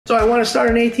So I want to start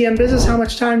an ATM business. How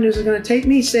much time is it going to take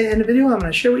me? Stay at the end of the video. I'm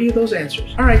going to share with you those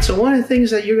answers. All right, so one of the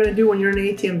things that you're going to do when you're in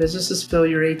an ATM business is fill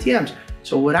your ATMs.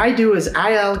 So what I do is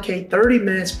I allocate 30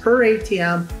 minutes per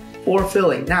ATM for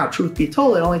filling. Now, truth be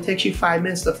told, it only takes you 5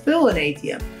 minutes to fill an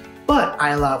ATM, but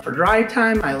I allow for drive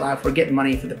time. I allow for getting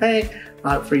money for the bank,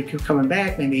 allow for you coming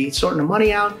back, maybe sorting the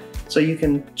money out so you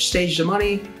can stage the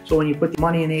money. So when you put the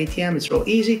money in the ATM, it's real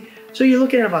easy. So you're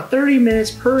looking at about 30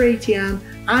 minutes per ATM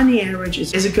on the average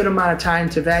is a good amount of time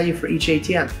to value for each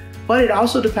ATM. But it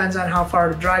also depends on how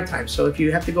far the drive time. So if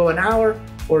you have to go an hour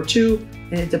or two,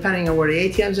 and depending on where the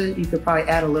ATM's is, you could probably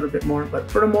add a little bit more. But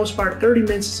for the most part, 30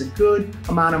 minutes is a good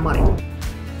amount of money.